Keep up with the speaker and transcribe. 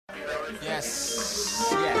Yes,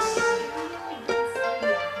 yes.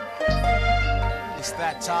 It's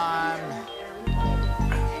that time.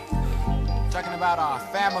 Talking about our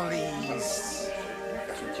families.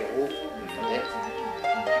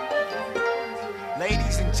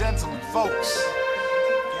 Ladies and gentlemen, folks,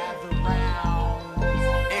 gather round.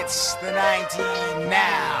 It's the 19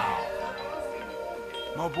 now.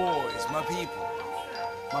 My boys, my people,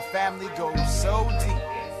 my family goes so deep.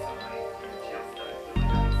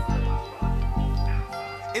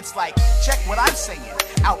 It's like, check what I'm saying.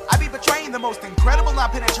 Out, I be betraying the most incredible,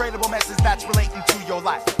 non-penetratable message that's relating to your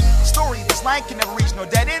life. Story, this line can never reach no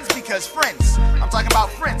dead ends because friends, I'm talking about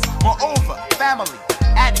friends, moreover, family,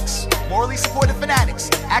 addicts, morally supportive fanatics,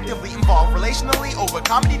 actively involved relationally over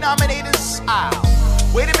common denominators.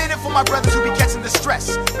 Wait a minute for my brothers who be catching the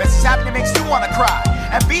stress. Best is happening makes you wanna cry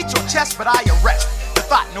and beat your chest, but I arrest the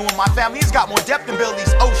thought knowing my family has got more depth than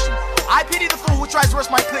Billy's ocean. I pity the fool who tries to rush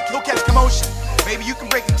my clique, he'll catch commotion. Maybe you can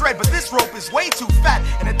break the thread, but this rope is way too fat.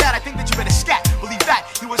 And at that, I think that you better scat. Believe that,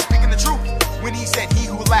 he was speaking the truth when he said he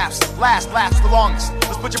who laughs last laughs the longest.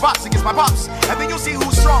 Let's put your bops against my bops, and then you'll see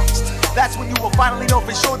who's strongest. That's when you will finally know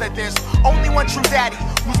for sure that there's only one true daddy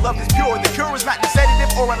whose love is pure. The cure is not a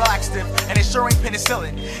sedative or a laxative, and it sure ain't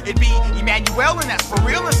penicillin. It'd be Emmanuel, and that's for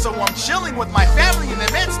real. And so I'm chilling with my family in the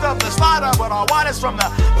midst of the slaughter, but our water's from the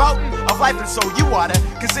fountain of life, and so you oughta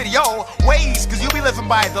consider your ways, cause you be living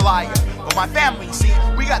by the liar. But my family, see,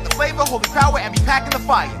 we got the flavor, holy power, and be packing the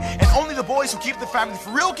fire. And only the boys who keep the family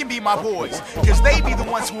for real can be my boys, cause they be the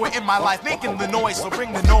ones who are in my life making the noise, so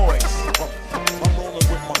bring the noise.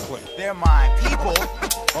 They're my people,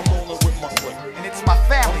 and it's my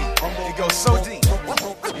family. It goes so deep,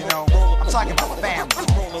 you know, I'm talking about family.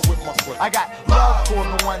 I got love for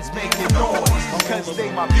the ones making noise, because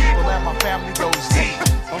they my people and my family goes deep.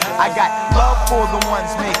 I got love for the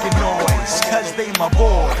ones making noise, cause they my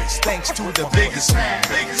boys, thanks to the biggest man.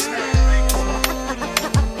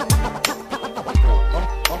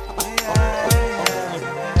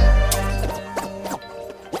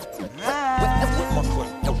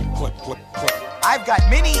 I've got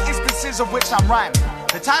many instances of which I'm rhyming.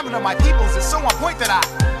 The timing of my peoples is so on point that I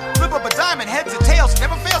flip up a diamond, heads or tails. It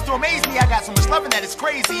never fails to amaze me. I got so much loving that it's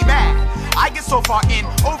crazy mad. I get so far in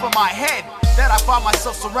over my head that I find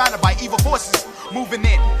myself surrounded by evil forces moving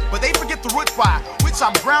in. But they forget the roots by which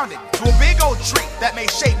I'm grounded to a big old tree that may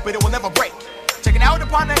shake, but it will never break. Take an hour to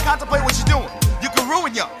ponder and contemplate what you're doing. You can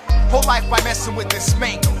ruin your whole life by messing with this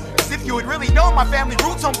mango. Cause if you had really known my family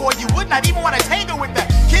roots, homeboy, you would not even want to tangle with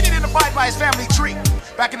that kid identified by his family tree.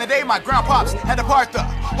 Back in the day, my grandpops had to part the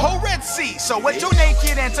whole Red Sea. So what's your name,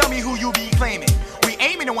 kid, and tell me who you be claiming? We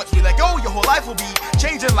aiming, and once we let go, your whole life will be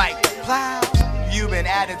changing like plow. You've been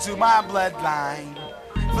added to my bloodline.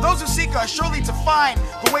 For those who seek are surely to find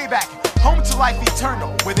the way back home to life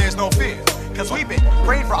eternal, where there's no fear. Cause we've been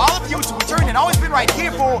praying for all of you to return and always been right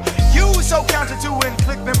here for you. So counter to and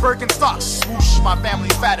click them Birkenstocks. Swoosh, my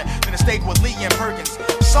family's fatter than a steak with Lee and Perkins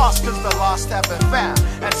sauce, cause the lost have been found.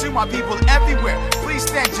 And to my people everywhere, please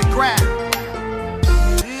stand your ground.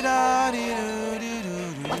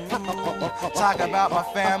 Talk about my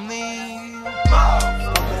family.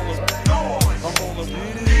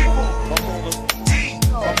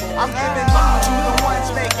 I'm giving love to the ones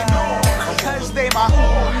making noise, cause they my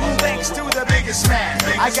home, thanks to the biggest man.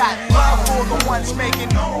 I got love for the ones making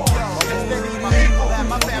noise, cause they be my people and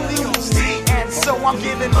my family goes deep. And so I'm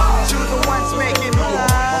giving love to the ones making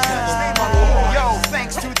noise, cause they my home, yo,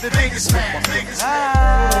 thanks to the biggest man.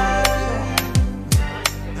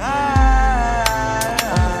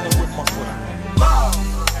 Love.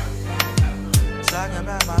 Talking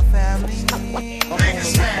about my family.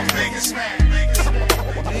 Biggest man, biggest man.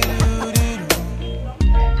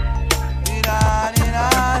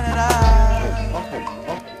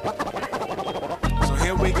 So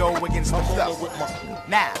here we go against the stuff.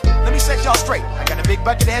 Now, let me set y'all straight. I got a big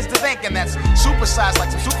bucket of heads to think, and that's supersized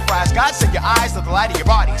like some super fries. God said your eyes are the light of your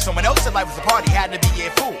body. Someone else said life was a party, had to be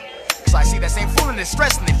a fool. So I see that same fool in his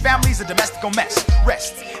stress, and their family's a domestical mess.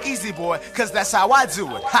 Rest easy, boy, cause that's how I do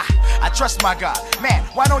it. Ha! I trust my God. Man,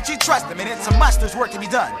 why don't you trust him? And it's a must, there's work to be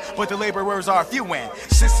done. But the laborers are few, and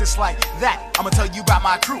since it's like that, I'ma tell you about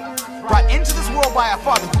my crew. Brought into this world by a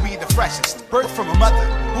father who be the freshest. Birthed from a mother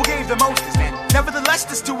who gave the mostest. And nevertheless,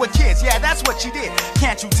 this to her kids. Yeah, that's what she did.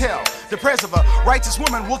 Can't you tell? The prayers of a righteous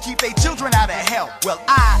woman will keep their children out of hell. Well,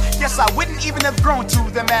 I guess I wouldn't even have grown to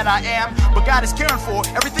the man I am. But God is caring for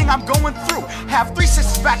everything I'm going through. Have 3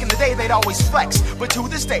 sisters back in the day, they'd always flex, but to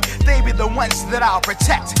this day, they be the ones that I'll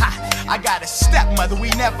protect. Ha! I got a stepmother, we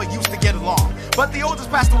never used to get along, but the oldest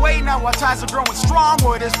passed away, now our ties are growing strong.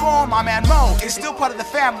 Word is born, my man Mo is still part of the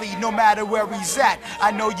family, no matter where he's at.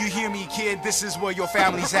 I know you hear me, kid, this is where your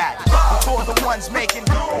family's at. For the ones making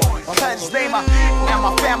noise, cause they my people, and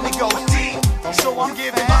my family goes deep. So I'm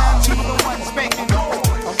giving to the ones making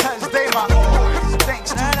noise, cause they my boys.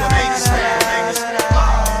 Thanks to the biggest fan.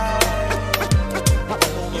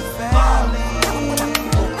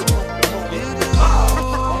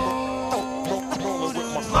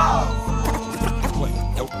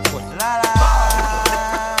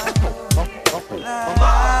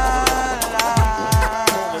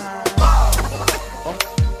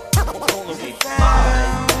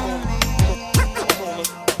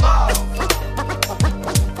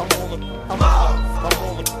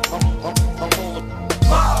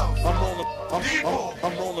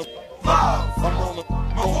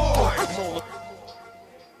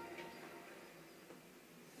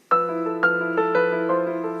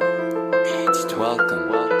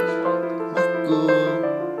 Margaux.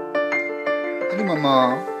 Salut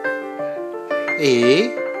maman.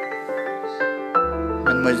 Et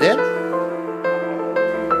mademoiselle.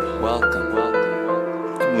 Welcome.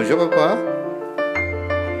 Bonjour papa.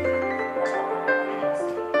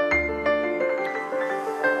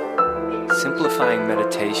 Simplifying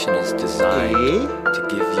meditation is designed to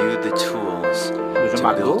give you the tools to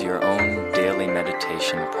Margaux. build your own daily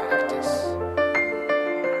meditation practice.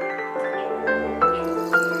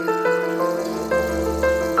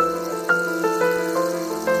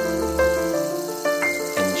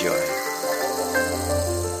 Enjoy.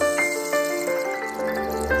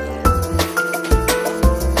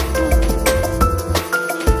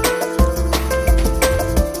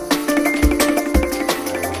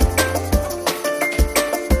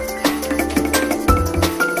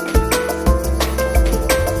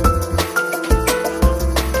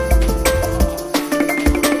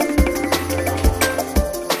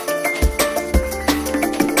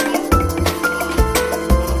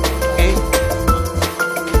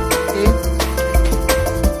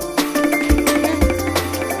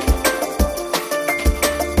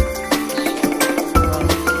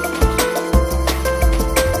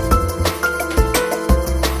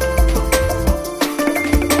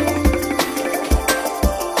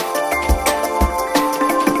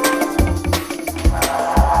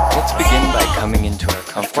 Let's begin by coming into our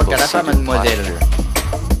comfortable Regarde pas seated mademoiselle. posture.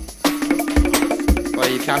 On va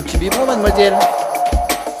aller faire un petit biberon mademoiselle.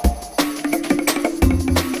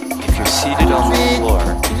 If you're seated on the floor,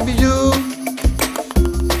 Bisous.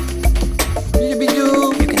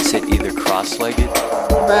 Bisous. you can sit either cross-legged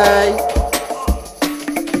Bye.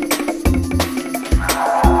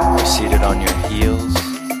 or seated on your heels,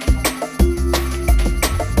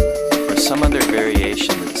 or some other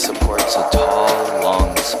variation that supports a tall,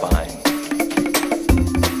 long spine.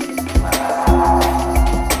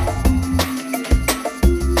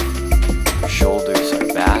 Your shoulders are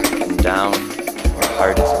back and down, your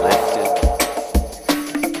heart is lifted,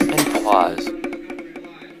 and pause.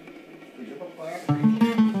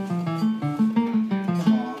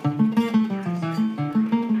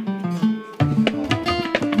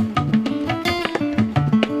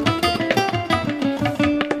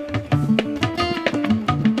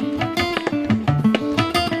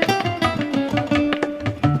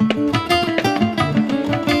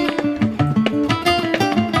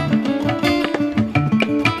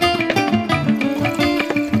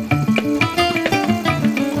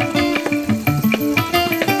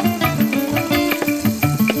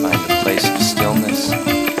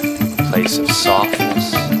 Place of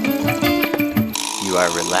softness. You are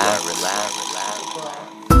relaxed.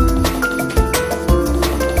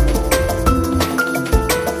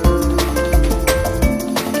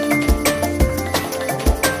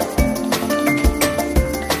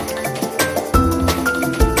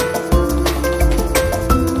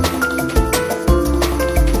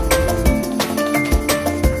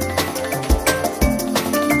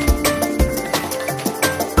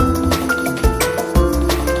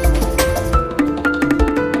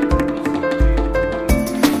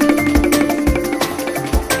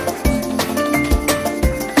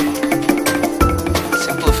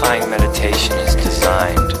 Meditation is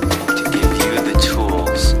designed to give you the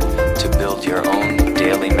tools to build your own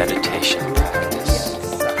daily meditation practice.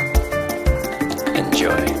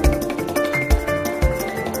 Enjoy.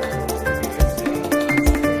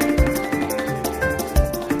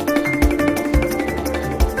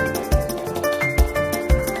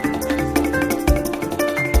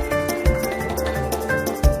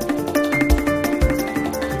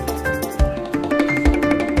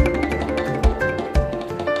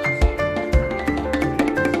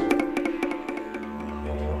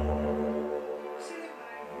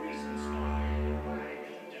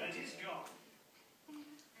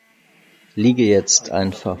 Liege jetzt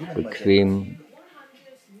einfach bequem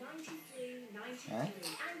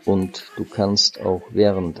und du kannst auch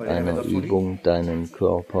während einer Übung deinen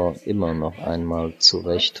Körper immer noch einmal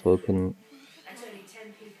zurechtrücken,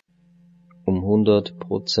 um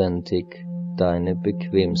 100%ig deine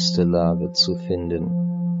bequemste Lage zu finden.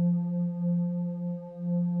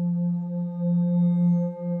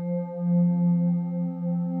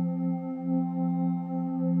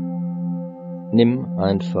 Nimm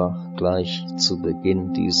einfach gleich zu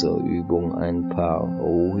Beginn dieser Übung ein paar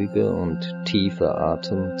ruhige und tiefe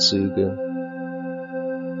Atemzüge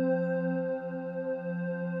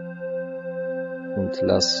und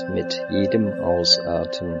lass mit jedem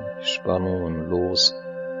Ausatmen Spannungen los.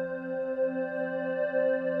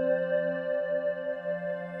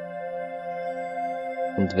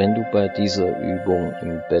 Und wenn du bei dieser Übung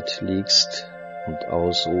im Bett liegst und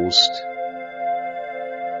ausruhst,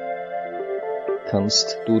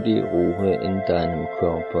 kannst du die Ruhe in deinem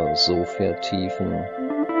Körper so vertiefen,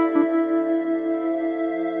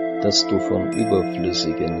 dass du von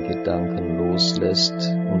überflüssigen Gedanken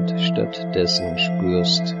loslässt und stattdessen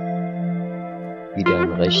spürst, wie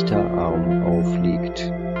dein rechter Arm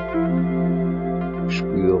aufliegt.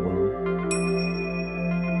 Spüren,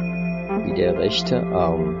 wie der rechte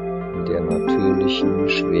Arm in der natürlichen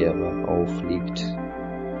Schwere aufliegt.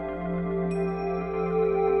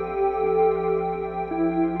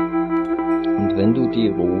 Und wenn du die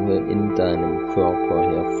Ruhe in deinem Körper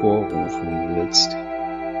hervorrufen willst,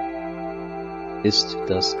 ist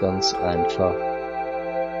das ganz einfach,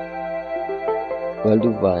 weil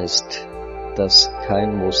du weißt, dass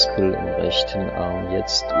kein Muskel im rechten Arm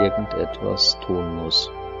jetzt irgendetwas tun muss.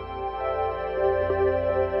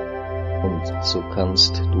 Und so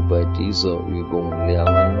kannst du bei dieser Übung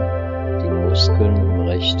lernen, die Muskeln im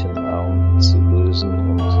rechten Arm zu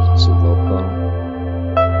lösen und zu lockern,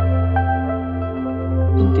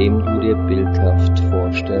 indem du dir bildhaft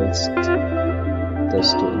vorstellst,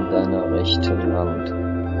 dass du in deiner rechten Hand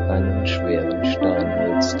einen schweren Stein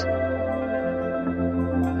hältst.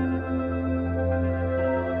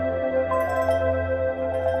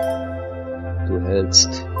 Du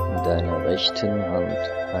hältst in deiner rechten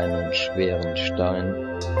Hand einen schweren Stein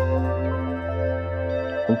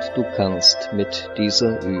und du kannst mit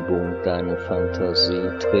dieser Übung deine Fantasie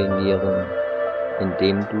trainieren,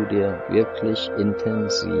 indem du dir wirklich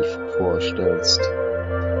intensiv vorstellst,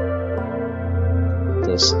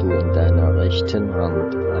 dass du in deiner rechten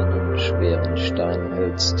Hand einen schweren Stein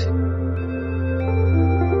hältst,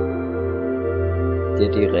 der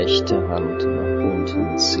die rechte Hand nach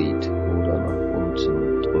unten zieht oder nach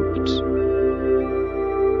unten drückt.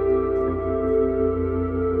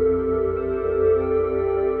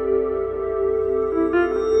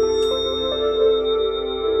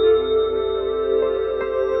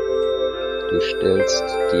 Du stellst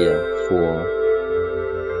dir vor,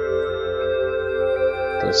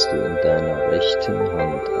 dass du in deiner rechten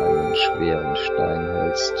Hand einen schweren Stein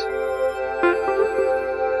hältst,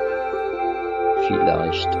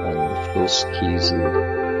 vielleicht einen Flusskiesel,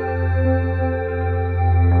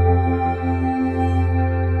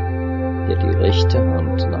 der die rechte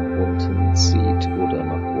Hand nach unten zieht oder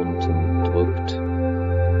nach unten drückt,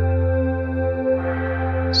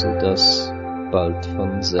 sodass bald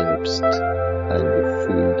von selbst ein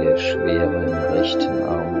Gefühl der Schwere im rechten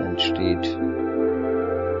Arm entsteht.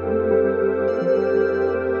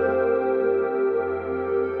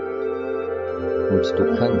 Und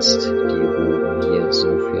du kannst die Ruhe hier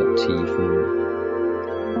so vertiefen,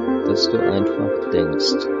 dass du einfach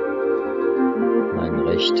denkst, mein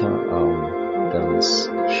rechter Arm ganz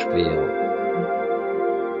schwer.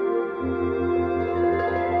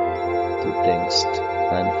 Du denkst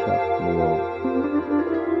einfach nur,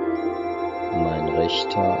 mein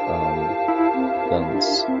rechter Arm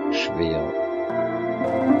ganz schwer.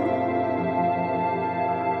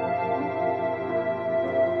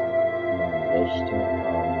 Mein rechter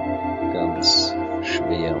Arm ganz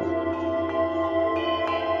schwer.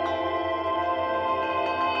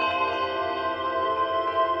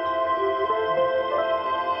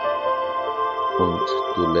 Und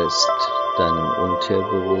du lässt deinem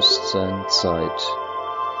Unterbewusstsein Zeit,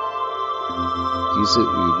 diese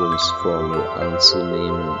Übungsformel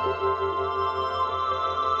anzunehmen,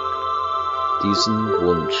 diesen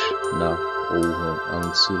Wunsch nach Ruhe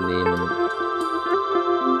anzunehmen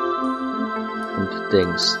und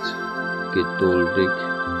denkst geduldig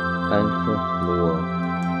einfach nur,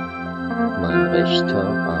 mein rechter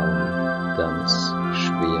Arm ganz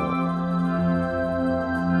schwer.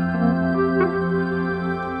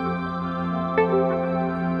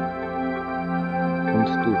 Und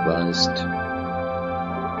du weißt,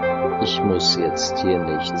 ich Ich muss jetzt hier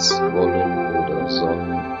nichts wollen oder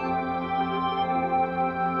sollen.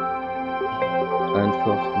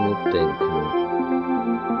 Einfach nur denken.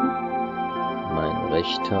 Mein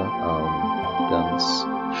rechter Arm ganz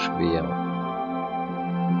schwer.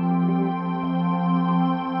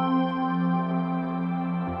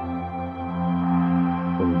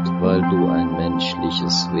 Und weil du ein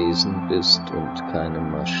menschliches Wesen bist und keine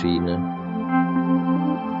Maschine,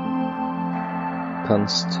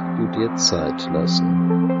 kannst du dir Zeit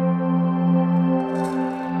lassen.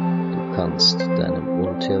 Du kannst deinem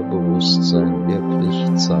Unterbewusstsein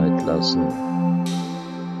wirklich Zeit lassen.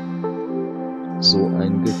 So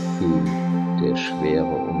ein Gefühl der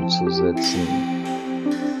Schwere umzusetzen,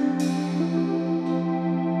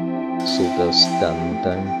 so dass dann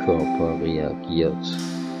dein Körper reagiert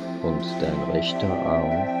und dein rechter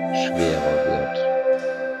Arm schwerer wird,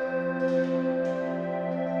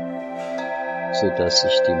 so dass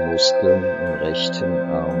sich die Muskeln im rechten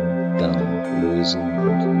Arm dann lösen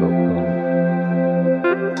und lockern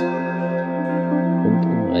und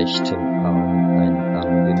im rechten Arm ein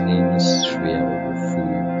angenehmes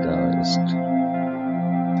Schweregefühl da ist.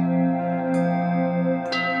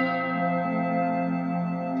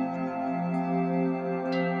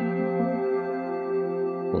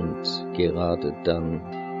 Und gerade dann,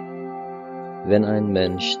 wenn ein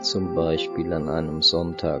Mensch zum Beispiel an einem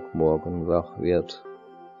Sonntagmorgen wach wird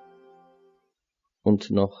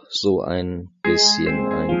und noch so ein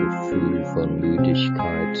bisschen ein Gefühl von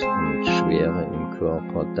Müdigkeit und Schwere im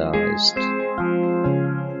Körper da ist,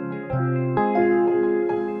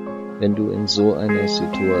 wenn du in so einer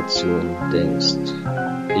Situation denkst,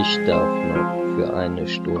 ich darf noch für eine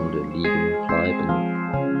Stunde liegen bleiben,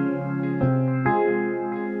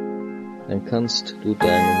 dann kannst du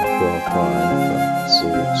deinen Körper einfach so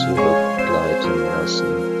zurückgleiten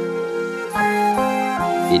lassen,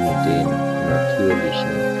 in den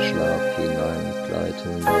natürlichen Schlaf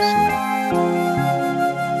hineingleiten lassen,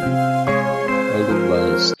 weil du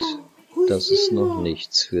weißt, dass es noch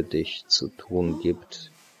nichts für dich zu tun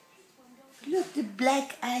gibt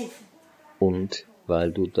und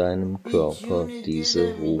weil du deinem Körper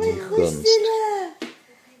diese Ruhe gönnst.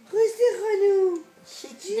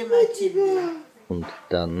 Und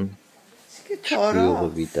dann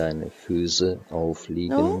spüre, wie deine Füße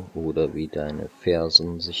aufliegen oder wie deine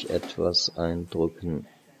Fersen sich etwas eindrücken.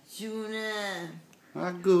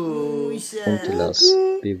 Und lass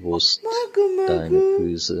bewusst deine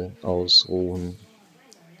Füße ausruhen.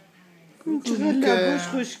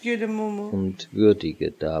 Und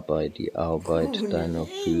würdige dabei die Arbeit deiner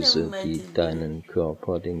Füße, die deinen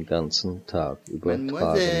Körper den ganzen Tag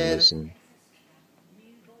übertragen müssen.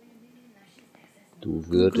 Du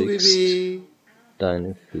würdigst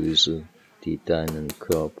deine Füße, die deinen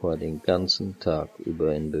Körper den ganzen Tag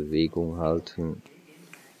über in Bewegung halten.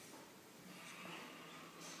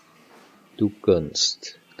 Du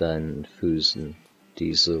gönnst deinen Füßen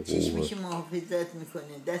diese Ruhe.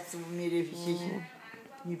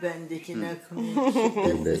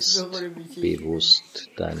 Du lässt bewusst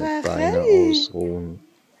deine Beine ausruhen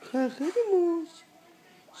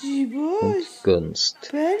und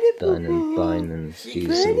gönnst deinen Beinen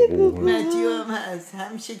diese Ruhe.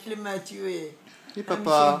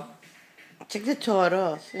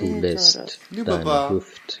 Du lässt deine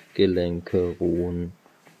Hüftgelenke ruhen.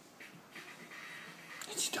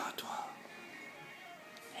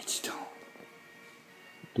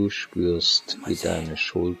 Du spürst, wie deine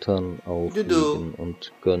Schultern aufliegen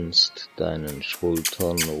und gönnst deinen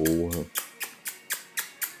Schultern Ruhe.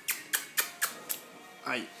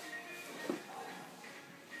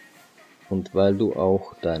 Und weil du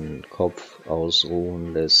auch deinen Kopf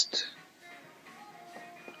ausruhen lässt,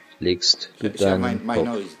 legst du deinen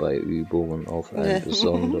Kopf bei Übungen auf ein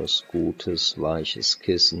besonders gutes, weiches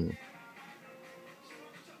Kissen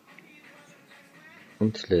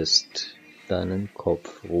und lässt deinen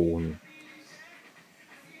Kopf ruhen.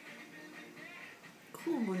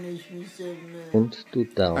 Und du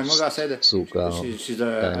darfst sogar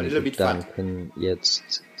deine Gedanken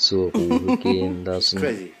jetzt zur Ruhe gehen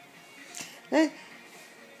lassen,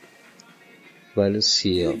 weil es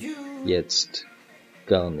hier jetzt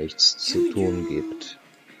gar nichts zu tun gibt.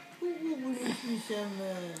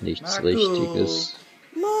 Nichts Richtiges,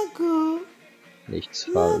 nichts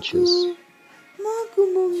Falsches,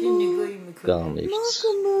 gar nichts.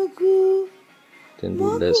 Denn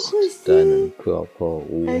du lässt deinen Körper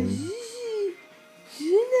ruhen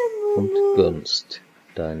und gönnst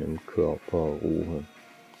deinem Körper Ruhe.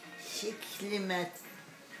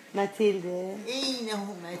 Mathilde.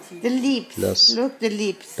 The lips. Lass Look, the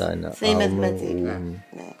lips. deine Same as Arme Mathilde. ruhen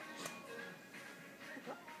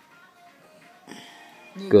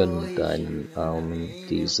Gönn deinen Armen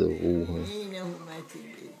diese Ruhe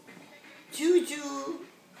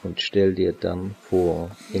und stell dir dann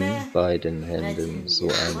vor, in beiden Händen so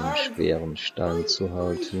einen schweren Stein zu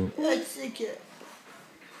halten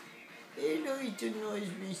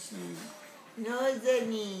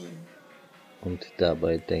und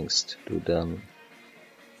dabei denkst du dann,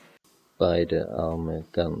 beide Arme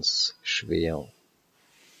ganz schwer,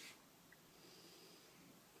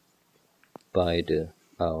 beide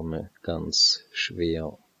Arme ganz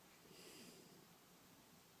schwer.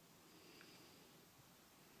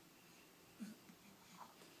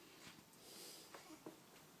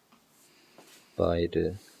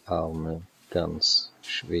 Beide Arme ganz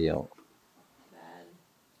schwer.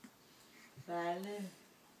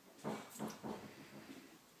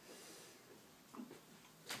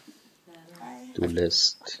 Du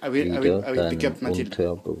lässt wieder deinem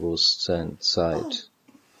Unterbewusstsein Zeit,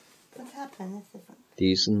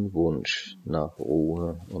 diesen Wunsch nach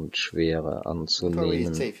Ruhe und Schwere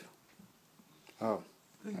anzunehmen.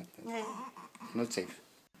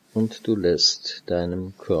 Und du lässt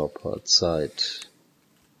deinem Körper Zeit,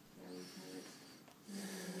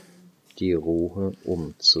 die Ruhe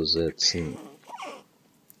umzusetzen.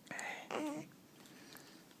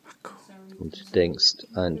 Und denkst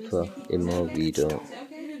einfach immer wieder,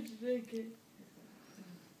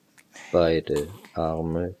 beide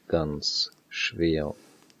Arme ganz schwer.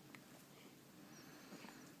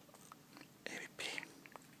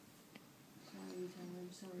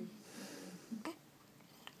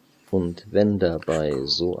 Und wenn dabei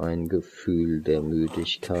so ein Gefühl der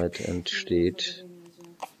Müdigkeit entsteht,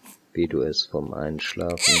 wie du es vom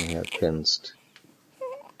Einschlafen her kennst,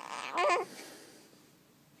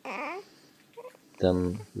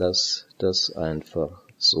 dann lass das einfach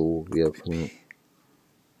so wirken.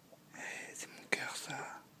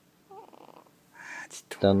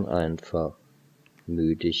 Dann einfach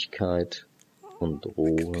Müdigkeit und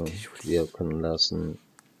Ruhe wirken lassen.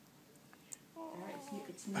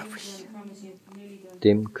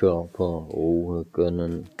 Dem Körper Ruhe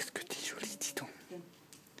gönnen.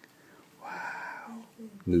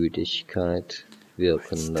 Müdigkeit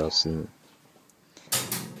wirken lassen.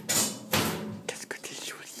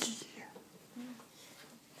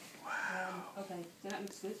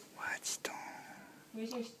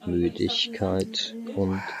 Müdigkeit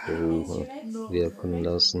und Ruhe wirken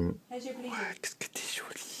lassen.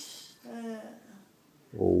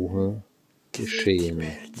 Ruhe geschehen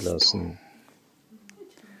lassen.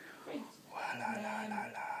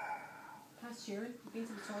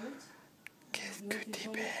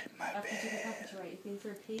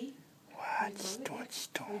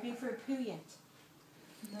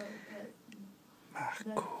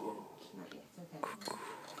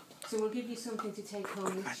 So we'll give you something to take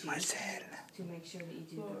home with you to make sure that you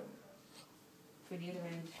do that. For the other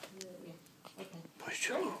end. Yeah. Okay.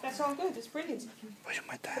 Great. That's all good. That's brilliant.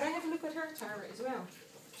 Could I have a look at her Tara as well?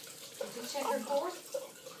 Did you check her cord?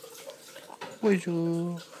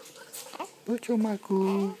 Bonjour,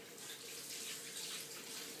 margaux.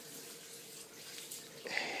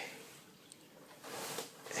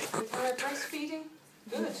 With her breastfeeding?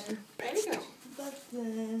 Good. Very good.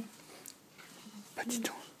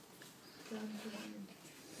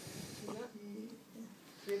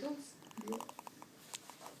 Wriggles?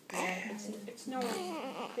 It's no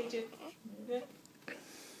they do. Yeah.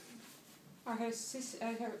 Are her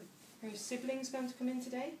siblings going to come in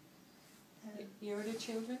today? Your other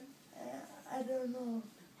children? I don't know.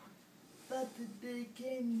 But they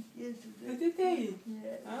came yesterday. Did they?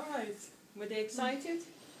 Yeah. Alright. Were they excited?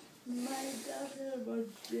 My daughter was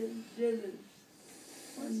jealous.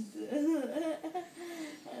 And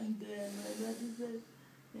my mother said,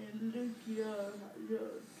 look, your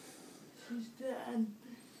sister, and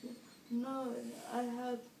now I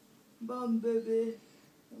have one baby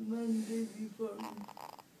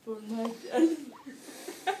for my child.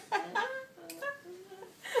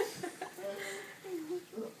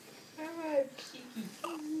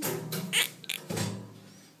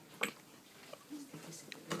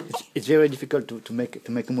 It's very difficult to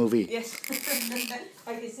make a movie. Yes.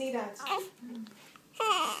 I can see that.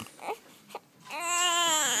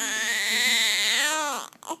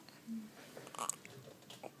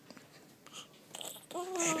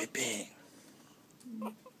 Hey, baby.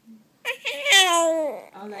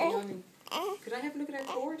 I'll let you on. Could I have a look at our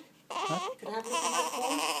cord? What? Could I have a look at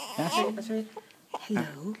our cord? Yeah, sorry.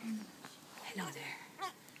 Hello. Hello there.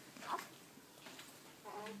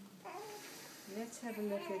 Let's have a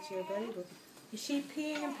look at your belly button. Is she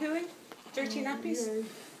peeing and pooing? Dirty nappies? Yes.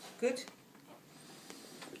 Good.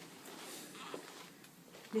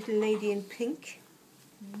 Little lady in pink.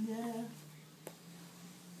 Yeah.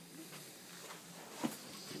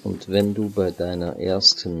 Und wenn du bei deiner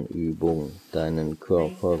ersten Übung deinen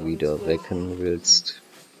Körper wieder wecken willst,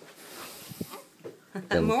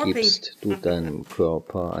 dann gibst du deinem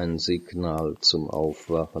Körper ein Signal zum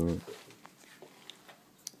Aufwachen.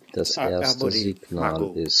 Das erste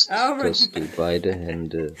Signal ist, dass du beide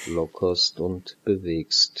Hände lockerst und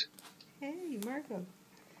bewegst. Hey, Margot.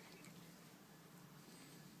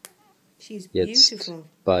 She's Jetzt beautiful.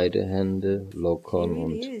 beide Hände lockern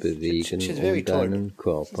und bewegen, um deinen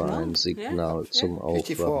Körper ein Signal zum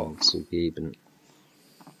Aufwachen zu geben.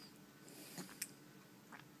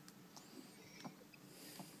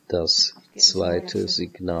 Das zweite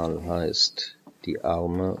Signal heißt, die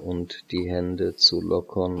Arme und die Hände zu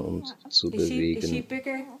lockern und zu bewegen. Is she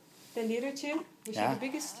bigger than the other two? Is she the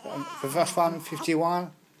biggest? The first one,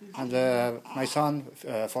 51, and my son,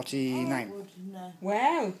 49.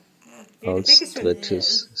 Wow. Als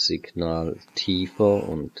drittes Signal tiefer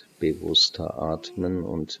und bewusster atmen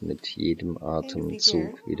und mit jedem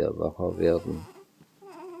Atemzug wieder wacher werden.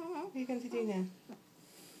 What are you going to do now?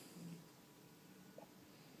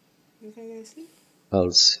 You going to sleep?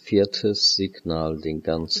 Als viertes Signal den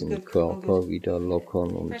ganzen Körper wieder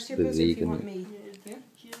lockern und bewegen.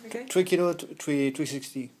 3 kilo,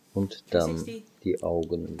 360. Und dann die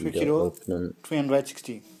Augen wieder öffnen.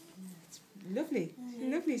 360. Lovely.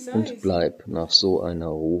 Lovely size. Und bleib nach so einer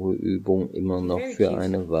Ruheübung immer noch für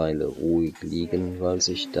eine Weile ruhig liegen, weil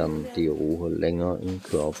sich dann die Ruhe länger im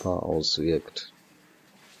Körper auswirkt.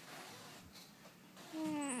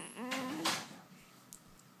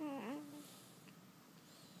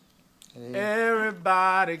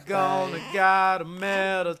 Everybody gonna gotta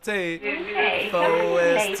meditate before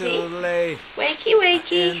it's too late. Wakey,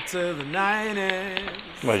 wakey. Into the 90s.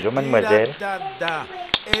 Bonjour, mademoiselle.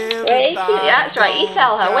 Wakey, that's right, you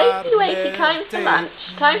tell her. Wakey, wakey, time for lunch.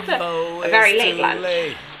 Time for a very late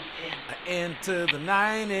lunch. Into the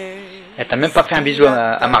 90s. Eh, t'as même pas fait un bisou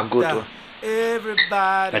à Margot, toi.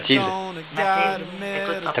 Mathilde. T'as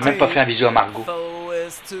même pas fait un bisou à Margot.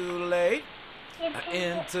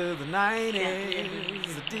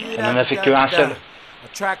 On en a fait qu'un seul.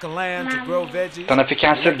 T'en as fait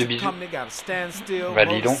qu'un seul de bisous. Bah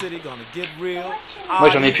dis donc. Moi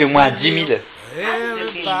j'en ai fait au moins 10 000.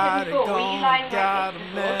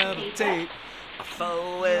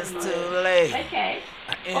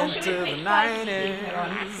 Into the 90s.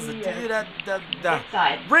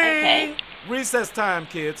 Ring! Recess time,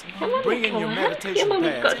 kids. Bring in your meditation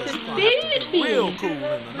pads, because you're going to have to be real cool in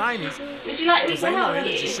the 90s. Because ain't no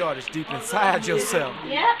energy shortage deep inside yourself.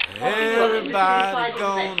 Everybody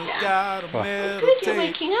gonna gotta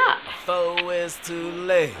meditate before it's too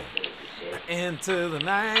late. Into the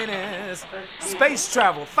 90s. Space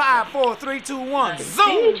travel. 5, 4, 3, 2, 1.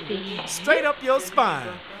 Zoom! Straight up your spine.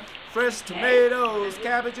 Fresh tomatoes,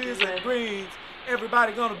 cabbages, and greens.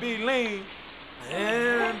 Everybody gonna be lean.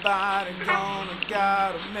 Everybody gonna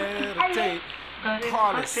gotta meditate.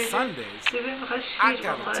 Carless Sundays. I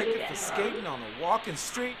got a ticket for skating on a walking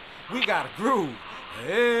street. We got a groove.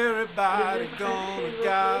 Everybody gonna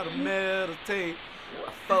gotta meditate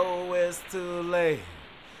before it's too late.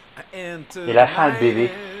 Into Et la fin, le bébé.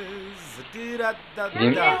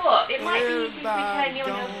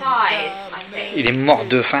 Il est mort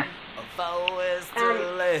de faim.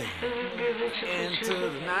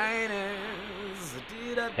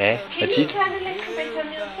 Eh, Mathilde?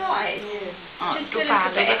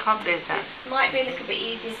 Might be a little bit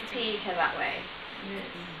easier to feed her that way.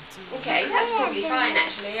 Okay, that's probably fine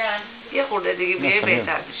actually, yeah. Non, c'est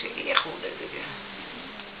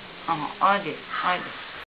mieux.